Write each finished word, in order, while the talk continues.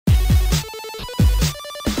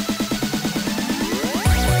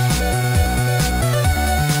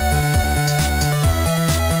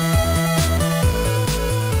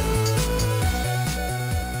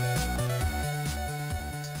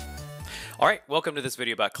All right, welcome to this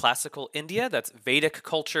video about classical India. That's Vedic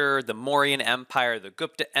culture, the Mauryan Empire, the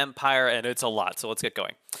Gupta Empire, and it's a lot, so let's get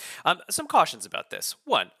going. Some cautions about this.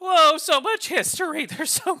 One, whoa, so much history. There's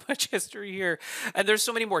so much history here. And there's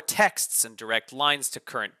so many more texts and direct lines to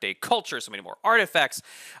current day culture, so many more artifacts.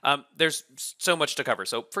 There's so much to cover,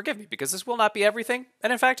 so forgive me, because this will not be everything.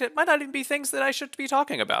 And in fact, it might not even be things that I should be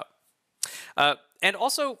talking about. And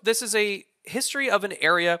also, this is a history of an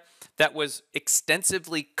area that was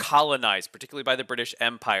extensively colonized, particularly by the British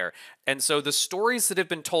Empire. And so the stories that have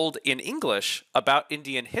been told in English about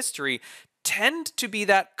Indian history tend to be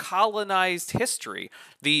that colonized history,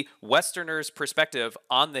 the Westerners' perspective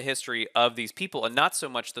on the history of these people, and not so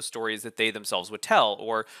much the stories that they themselves would tell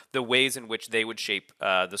or the ways in which they would shape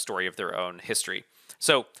the story of their own history.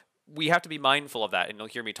 So we have to be mindful of that, and you'll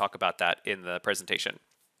hear me talk about that in the presentation.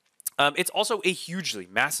 It's also a hugely,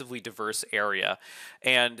 massively diverse area,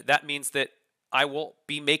 and that means that I will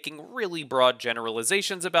be making really broad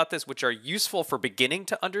generalizations about this, which are useful for beginning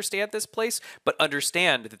to understand this place, but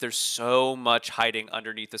understand that there's so much hiding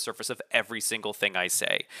underneath the surface of every single thing I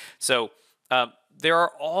say. So there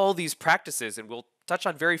are all these practices, and we'll touch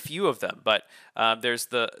on very few of them, but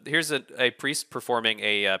here's a priest performing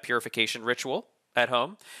a purification ritual at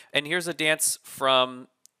home, and here's a dance from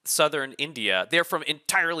southern India. They're from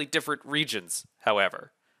entirely different regions,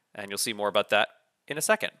 however, and you'll see more about that in a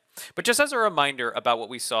second. But just as a reminder about what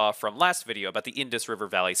we saw from last video about the Indus River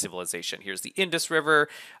Valley civilization. Here's the Indus River,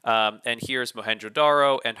 and here's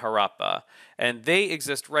Mohenjo-Daro and Harappa. And they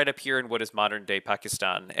exist right up here in what is modern-day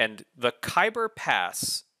Pakistan. And the Khyber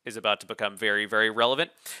Pass is about to become very, very relevant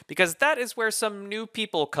because that is where some new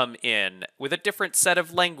people come in with a different set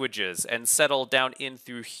of languages and settle down in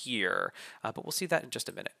through here. But we'll see that in just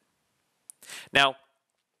a minute. Now,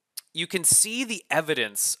 you can see the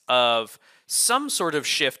evidence of some sort of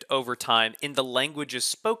shift over time in the languages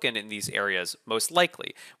spoken in these areas, most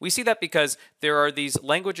likely. We see that because there are these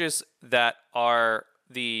languages that are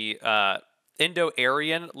the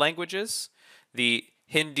Indo-Aryan languages, the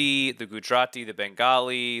Hindi, the Gujarati, the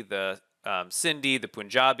Bengali, the Sindhi, the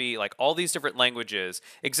Punjabi, like all these different languages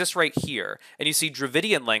exist right here. And you see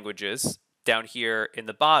Dravidian languages down here in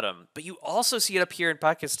the bottom, but you also see it up here in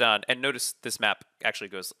Pakistan. And notice this map actually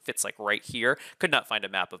fits like right here. Could not find a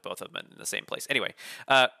map of both of them in the same place. Anyway,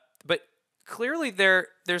 but clearly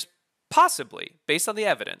there's possibly, based on the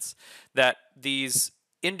evidence, that these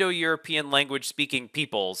Indo-European language-speaking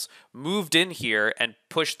peoples moved in here and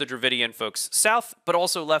pushed the Dravidian folks south, but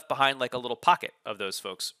also left behind like a little pocket of those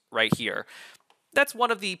folks right here. That's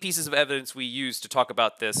one of the pieces of evidence we use to talk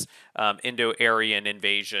about this Indo-Aryan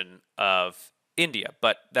invasion of India,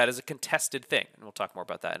 but that is a contested thing, and we'll talk more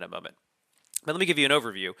about that in a moment. But let me give you an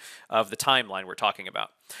overview of the timeline we're talking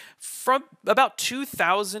about. From about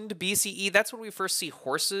 2000 BCE, that's when we first see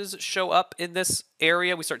horses show up in this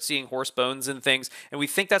area. We start seeing horse bones and things, and we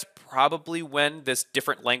think that's probably when this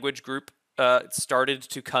different language group started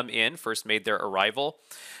to come in, first made their arrival.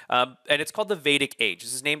 And it's called the Vedic Age.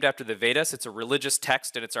 This is named after the Vedas. It's a religious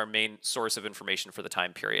text, and it's our main source of information for the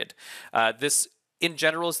time period. This, in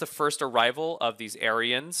general, is the first arrival of these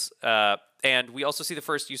Aryans. And we also see the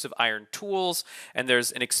first use of iron tools, and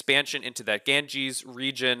there's an expansion into that Ganges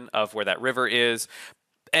region of where that river is.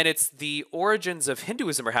 And it's the origins of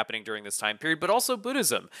Hinduism are happening during this time period, but also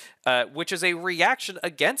Buddhism, which is a reaction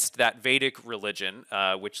against that Vedic religion,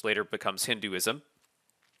 which later becomes Hinduism.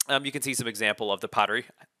 You can see some example of the pottery.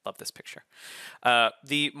 I love this picture.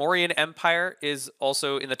 The Mauryan Empire is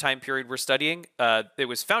also in the time period we're studying. It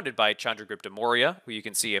was founded by Chandragupta Maurya, who you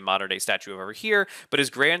can see a modern-day statue of over here, but his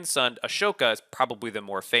grandson Ashoka is probably the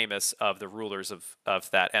more famous of the rulers of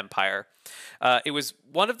that empire. It was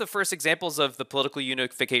one of the first examples of the political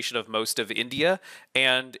unification of most of India,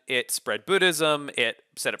 and it spread Buddhism, it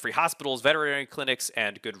set up free hospitals, veterinary clinics,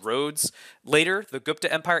 and good roads. Later, the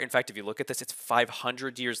Gupta Empire, in fact, if you look at this, it's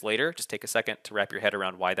 500 years later. Just take a second to wrap your head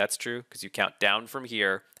around why that's true, because you count down from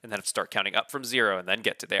here, and then start counting up from 0, and then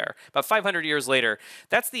get to there. About 500 years later,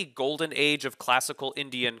 that's the golden age of classical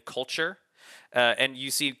Indian culture. And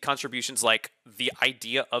you see contributions like the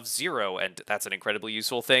idea of 0, and that's an incredibly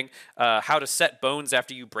useful thing. How to set bones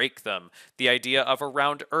after you break them. The idea of a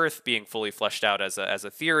round earth being fully fleshed out as a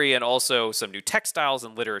theory, and also some new textiles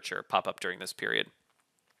and literature pop up during this period.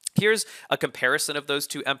 Here's a comparison of those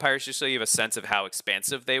two empires just so you have a sense of how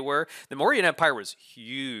expansive they were. The Mauryan Empire was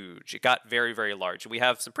huge. It got very, very large. We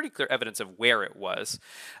have some pretty clear evidence of where it was.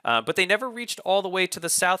 But they never reached all the way to the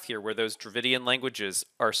south here where those Dravidian languages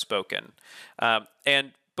are spoken.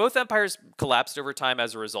 And both empires collapsed over time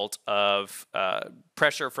as a result of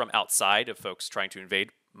pressure from outside of folks trying to invade,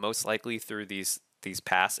 most likely through these these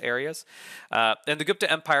pass areas. And the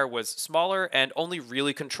Gupta Empire was smaller and only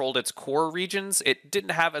really controlled its core regions. It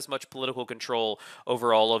didn't have as much political control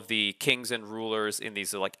over all of the kings and rulers in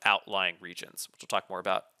these like outlying regions, which we'll talk more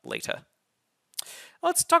about later.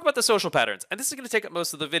 Let's talk about the social patterns. And this is going to take up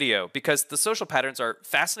most of the video because the social patterns are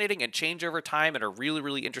fascinating and change over time and are really,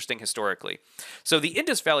 really interesting historically. So the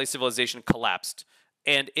Indus Valley civilization collapsed.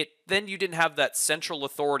 And then you didn't have that central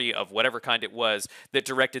authority of whatever kind it was that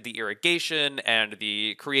directed the irrigation and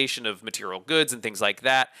the creation of material goods and things like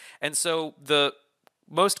that. And so the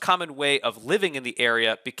most common way of living in the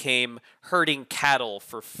area became herding cattle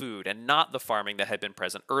for food and not the farming that had been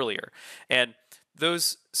present earlier. And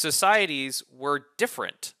those societies were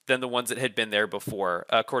different than the ones that had been there before,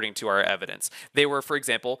 according to our evidence. They were, for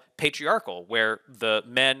example, patriarchal, where the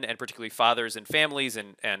men, and particularly fathers and families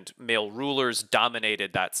and male rulers,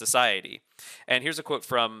 dominated that society. And here's a quote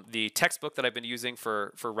from the textbook that I've been using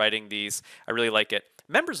for writing these. I really like it.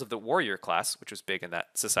 Members of the warrior class, which was big in that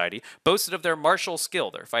society, boasted of their martial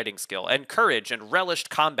skill, their fighting skill, and courage, and relished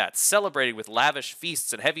combat, celebrated with lavish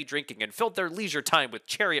feasts and heavy drinking, and filled their leisure time with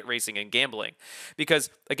chariot racing and gambling. Because,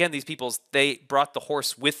 again, these peoples, they brought the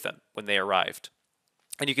horse with them when they arrived.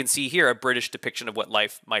 And you can see here a British depiction of what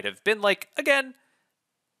life might have been like. Again,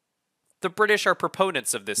 the British are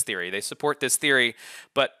proponents of this theory. They support this theory,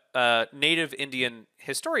 but native Indian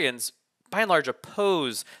historians by and large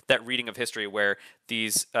oppose that reading of history where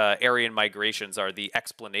these Aryan migrations are the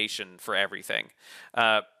explanation for everything.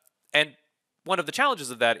 And one of the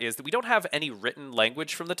challenges of that is that we don't have any written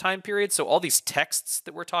language from the time period. So all these texts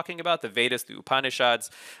that we're talking about, the Vedas, the Upanishads,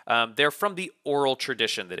 they're from the oral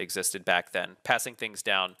tradition that existed back then, passing things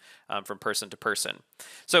down from person to person.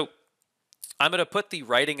 So I'm going to put the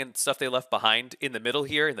writing and stuff they left behind in the middle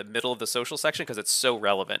here, in the middle of the social section, because it's so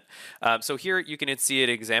relevant. So here you can see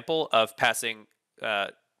an example of passing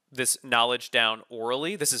this knowledge down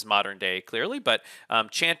orally. This is modern day, clearly, but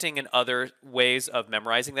chanting and other ways of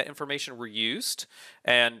memorizing that information were used.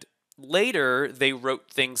 And later, they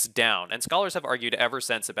wrote things down. And scholars have argued ever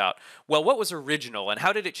since about, well, what was original and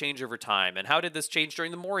how did it change over time? And how did this change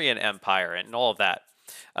during the Mauryan Empire and all of that?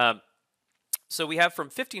 So we have from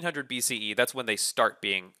 1500 BCE, that's when they start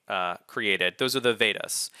being created. Those are the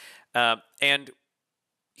Vedas. And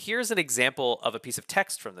here's an example of a piece of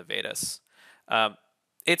text from the Vedas.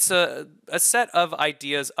 It's a set of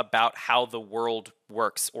ideas about how the world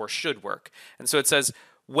works or should work. And so it says,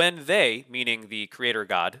 when they, meaning the creator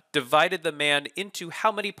God, divided the man into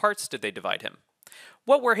how many parts did they divide him?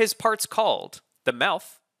 What were his parts called? The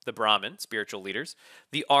mouth, the Brahmin, spiritual leaders,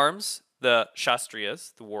 the arms, the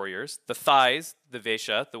Shastriyas, the warriors, the thighs, the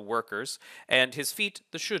Vaishya, the workers, and his feet,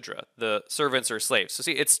 the Shudra, the servants or slaves. So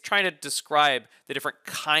see, it's trying to describe the different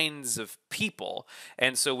kinds of people,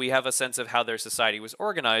 and so we have a sense of how their society was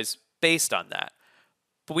organized based on that.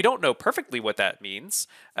 But we don't know perfectly what that means,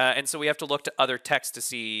 and so we have to look to other texts to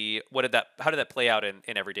see how did that play out in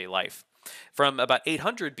everyday life. From about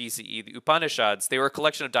 800 BCE, the Upanishads, they were a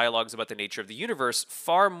collection of dialogues about the nature of the universe,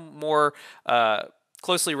 far more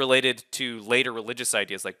closely related to later religious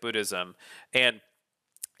ideas like Buddhism. And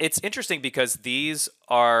it's interesting because they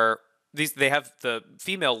have the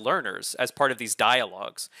female learners as part of these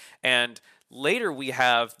dialogues. And later we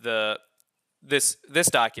have this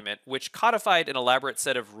document which codified an elaborate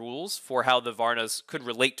set of rules for how the Varnas could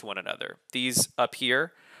relate to one another. These up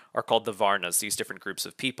here are called the Varnas, these different groups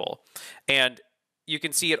of people. And you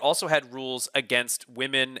can see it also had rules against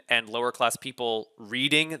women and lower class people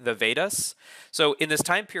reading the Vedas. So in this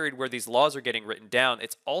time period where these laws are getting written down,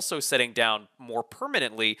 it's also setting down more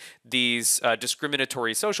permanently these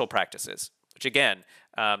discriminatory social practices, which again,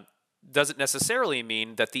 doesn't necessarily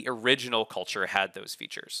mean that the original culture had those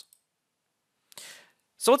features.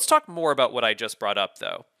 So let's talk more about what I just brought up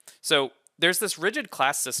though. So there's this rigid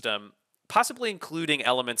class system, possibly including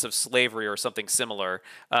elements of slavery or something similar,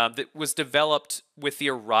 that was developed with the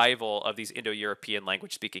arrival of these Indo-European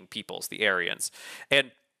language-speaking peoples, the Aryans.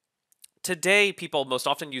 And today, people most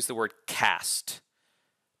often use the word caste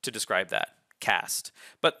to describe that, caste.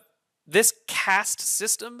 But this caste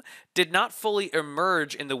system did not fully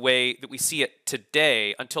emerge in the way that we see it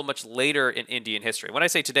today until much later in Indian history. When I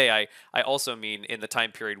say today, I also mean in the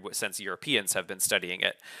time period since Europeans have been studying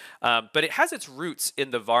it. But it has its roots in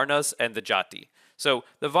the Varnas and the Jati. So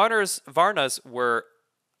the Varnas were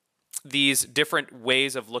these different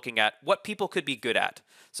ways of looking at what people could be good at.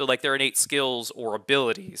 So like their innate skills or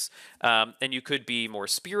abilities. And you could be more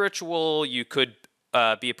spiritual, you could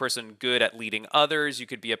be a person good at leading others. You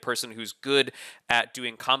could be a person who's good at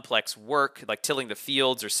doing complex work, like tilling the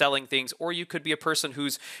fields or selling things. Or you could be a person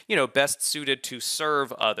who's, best suited to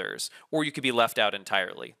serve others. Or you could be left out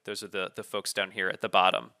entirely. Those are the folks down here at the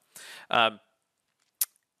bottom.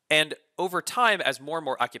 And over time, as more and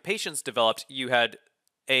more occupations developed, you had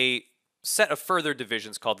a set of further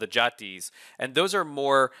divisions called the jatis, and those are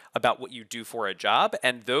more about what you do for a job,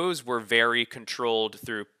 and those were very controlled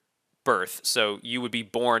through birth. So you would be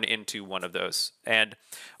born into one of those. And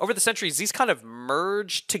over the centuries, these kind of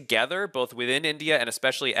merged together, both within India and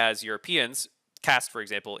especially as Europeans. Caste, for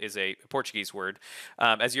example, is a Portuguese word.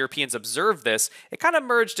 As Europeans observed this, it kind of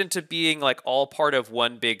merged into being like all part of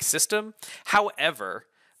one big system. However,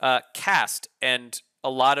 caste and a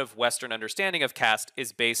lot of Western understanding of caste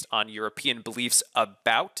is based on European beliefs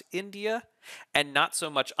about India and not so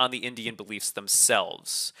much on the Indian beliefs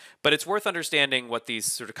themselves. But it's worth understanding what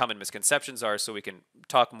these sort of common misconceptions are so we can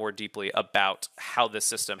talk more deeply about how this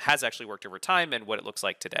system has actually worked over time and what it looks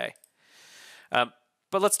like today.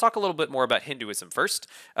 But let's talk a little bit more about Hinduism first.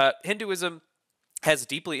 Hinduism has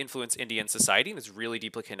deeply influenced Indian society and is really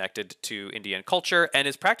deeply connected to Indian culture and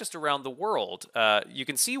is practiced around the world. You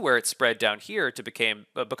can see where it spread down here to become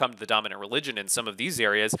the dominant religion in some of these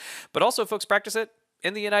areas, but also folks practice it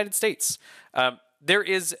in the United States. There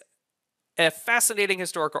is a fascinating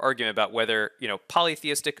historical argument about whether,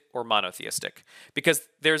 polytheistic or monotheistic, because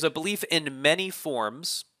there's a belief in many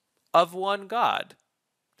forms of one God.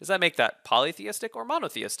 Does that make that polytheistic or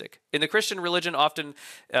monotheistic? In the Christian religion, often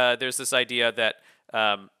there's this idea that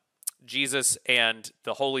Jesus and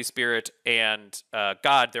the Holy Spirit and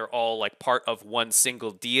God, they're all like part of one single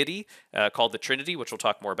deity called the Trinity, which we'll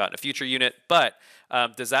talk more about in a future unit. But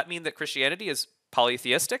does that mean that Christianity is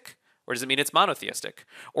polytheistic? Or does it mean it's monotheistic?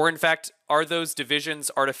 Or in fact, are those divisions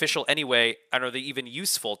artificial anyway, and are they even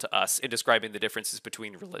useful to us in describing the differences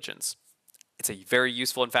between religions? It's a very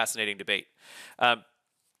useful and fascinating debate.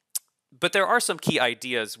 But there are some key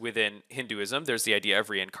ideas within Hinduism. There's the idea of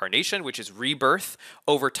reincarnation, which is rebirth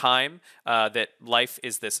over time, that life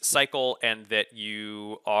is this cycle and that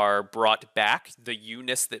you are brought back. The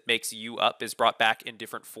you-ness that makes you up is brought back in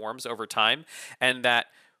different forms over time, and that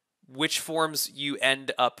which forms you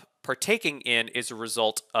end up partaking in is a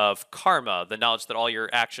result of karma, the knowledge that all your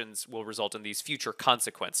actions will result in these future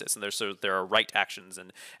consequences. And there are right actions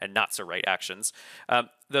and not so right actions.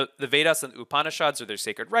 The Vedas and the Upanishads are their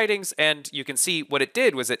sacred writings, and you can see what it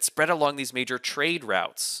did was it spread along these major trade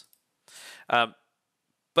routes.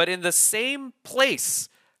 But in the same place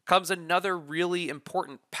comes another really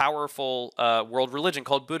important, powerful world religion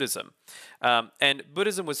called Buddhism. And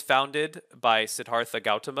Buddhism was founded by Siddhartha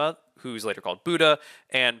Gautama, who's later called Buddha,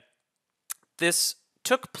 and this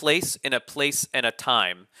took place in a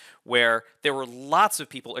time where there were lots of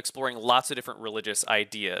people exploring lots of different religious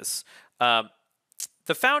ideas.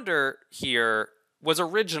 The founder here was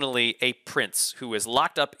originally a prince who was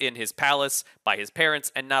locked up in his palace by his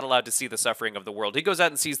parents and not allowed to see the suffering of the world. He goes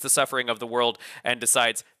out and sees the suffering of the world and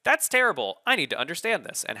decides, that's terrible. I need to understand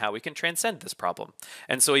this and how we can transcend this problem.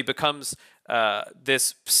 And so he becomes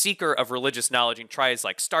this seeker of religious knowledge and tries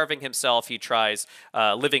like starving himself. He tries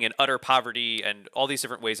living in utter poverty and all these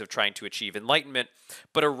different ways of trying to achieve enlightenment,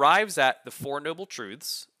 but arrives at the Four Noble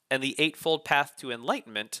Truths and the Eightfold Path to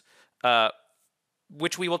Enlightenment,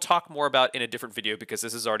 which we will talk more about in a different video because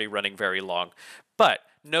this is already running very long. But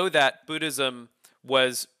know that Buddhism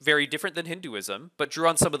was very different than Hinduism, but drew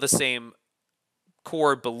on some of the same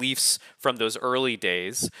core beliefs from those early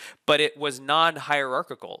days, but it was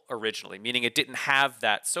non-hierarchical originally, meaning it didn't have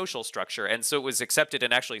that social structure, and so it was accepted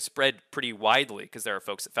and actually spread pretty widely because there are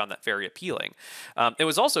folks that found that very appealing. It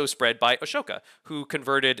was also spread by Ashoka, who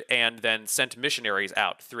converted and then sent missionaries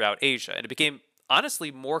out throughout Asia, and it became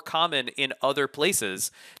honestly more common in other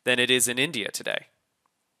places than it is in India today.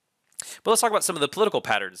 But let's talk about some of the political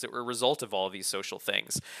patterns that were a result of all of these social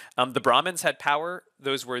things. The Brahmins had power.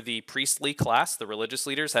 Those were the priestly class. The religious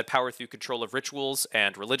leaders had power through control of rituals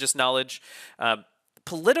and religious knowledge.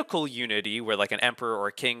 Political unity, where like an emperor or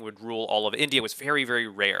a king would rule all of India, was very, very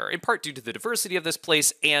rare, in part due to the diversity of this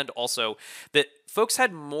place and also that folks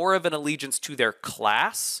had more of an allegiance to their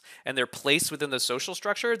class and their place within the social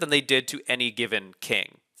structure than they did to any given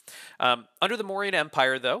king. Under the Mauryan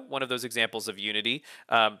Empire, though, one of those examples of unity,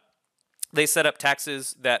 they set up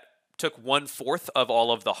taxes that took 1/4 of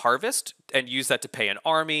all of the harvest and used that to pay an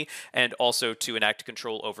army and also to enact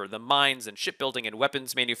control over the mines and shipbuilding and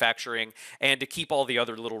weapons manufacturing and to keep all the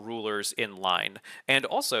other little rulers in line. And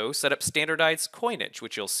also set up standardized coinage,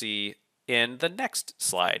 which you'll see in the next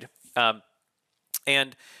slide.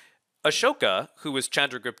 And Ashoka, who was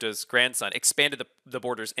Chandragupta's grandson, expanded the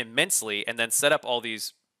borders immensely and then set up all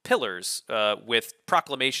these pillars with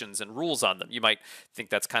proclamations and rules on them. You might think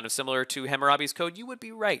that's kind of similar to Hammurabi's code. You would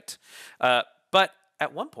be right. But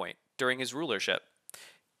at one point during his rulership,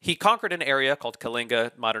 he conquered an area called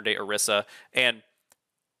Kalinga, modern-day Orissa, and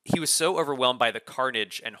he was so overwhelmed by the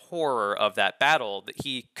carnage and horror of that battle that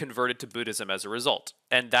he converted to Buddhism as a result.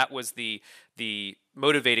 And that was the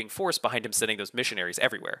motivating force behind him sending those missionaries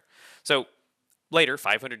everywhere. So later,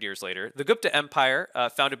 500 years later, the Gupta Empire,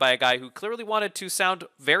 founded by a guy who clearly wanted to sound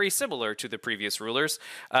very similar to the previous rulers,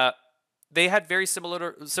 they had very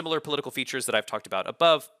similar political features that I've talked about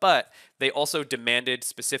above, but they also demanded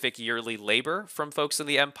specific yearly labor from folks in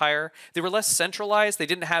the empire. They were less centralized. They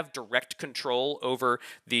didn't have direct control over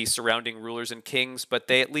the surrounding rulers and kings, but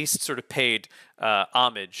they at least sort of paid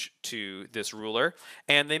homage to this ruler.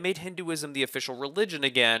 And they made Hinduism the official religion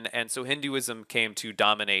again, and so Hinduism came to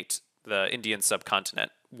dominate the Indian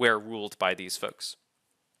subcontinent, where ruled by these folks.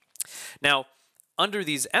 Now, under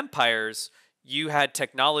these empires, you had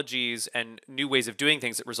technologies and new ways of doing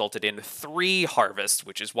things that resulted in 3 harvests,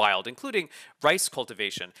 which is wild, including rice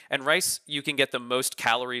cultivation. And rice, you can get the most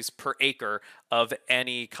calories per acre of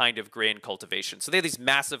any kind of grain cultivation. So they had these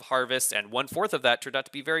massive harvests, and 1/4 of that turned out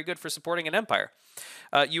to be very good for supporting an empire.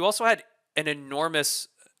 You also had an enormous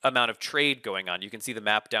amount of trade going on. You can see the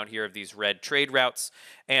map down here of these red trade routes.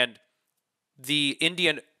 And the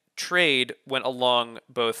Indian trade went along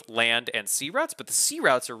both land and sea routes, but the sea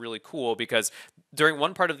routes are really cool because during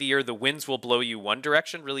one part of the year, the winds will blow you one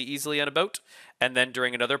direction really easily on a boat, and then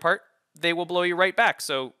during another part, they will blow you right back.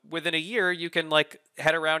 So within a year, you can like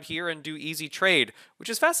head around here and do easy trade, which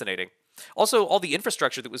is fascinating. Also, all the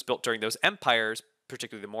infrastructure that was built during those empires,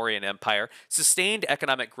 particularly the Mauryan Empire, sustained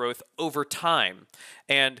economic growth over time,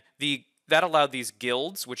 and that allowed these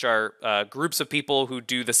guilds, which are groups of people who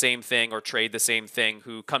do the same thing or trade the same thing,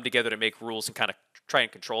 who come together to make rules and kind of try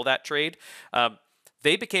and control that trade.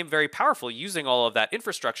 They became very powerful using all of that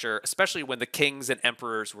infrastructure, especially when the kings and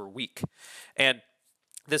emperors were weak. And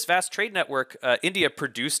this vast trade network, India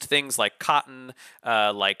produced things like cotton,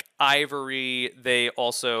 like ivory. They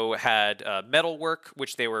also had metalwork,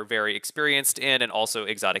 which they were very experienced in, and also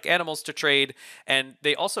exotic animals to trade. And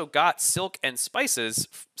they also got silk and spices,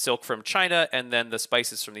 silk from China, and then the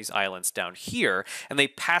spices from these islands down here. And they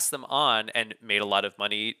passed them on and made a lot of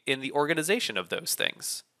money in the organization of those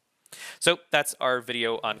things. So that's our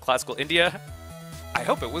video on classical India. I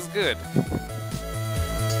hope it was good.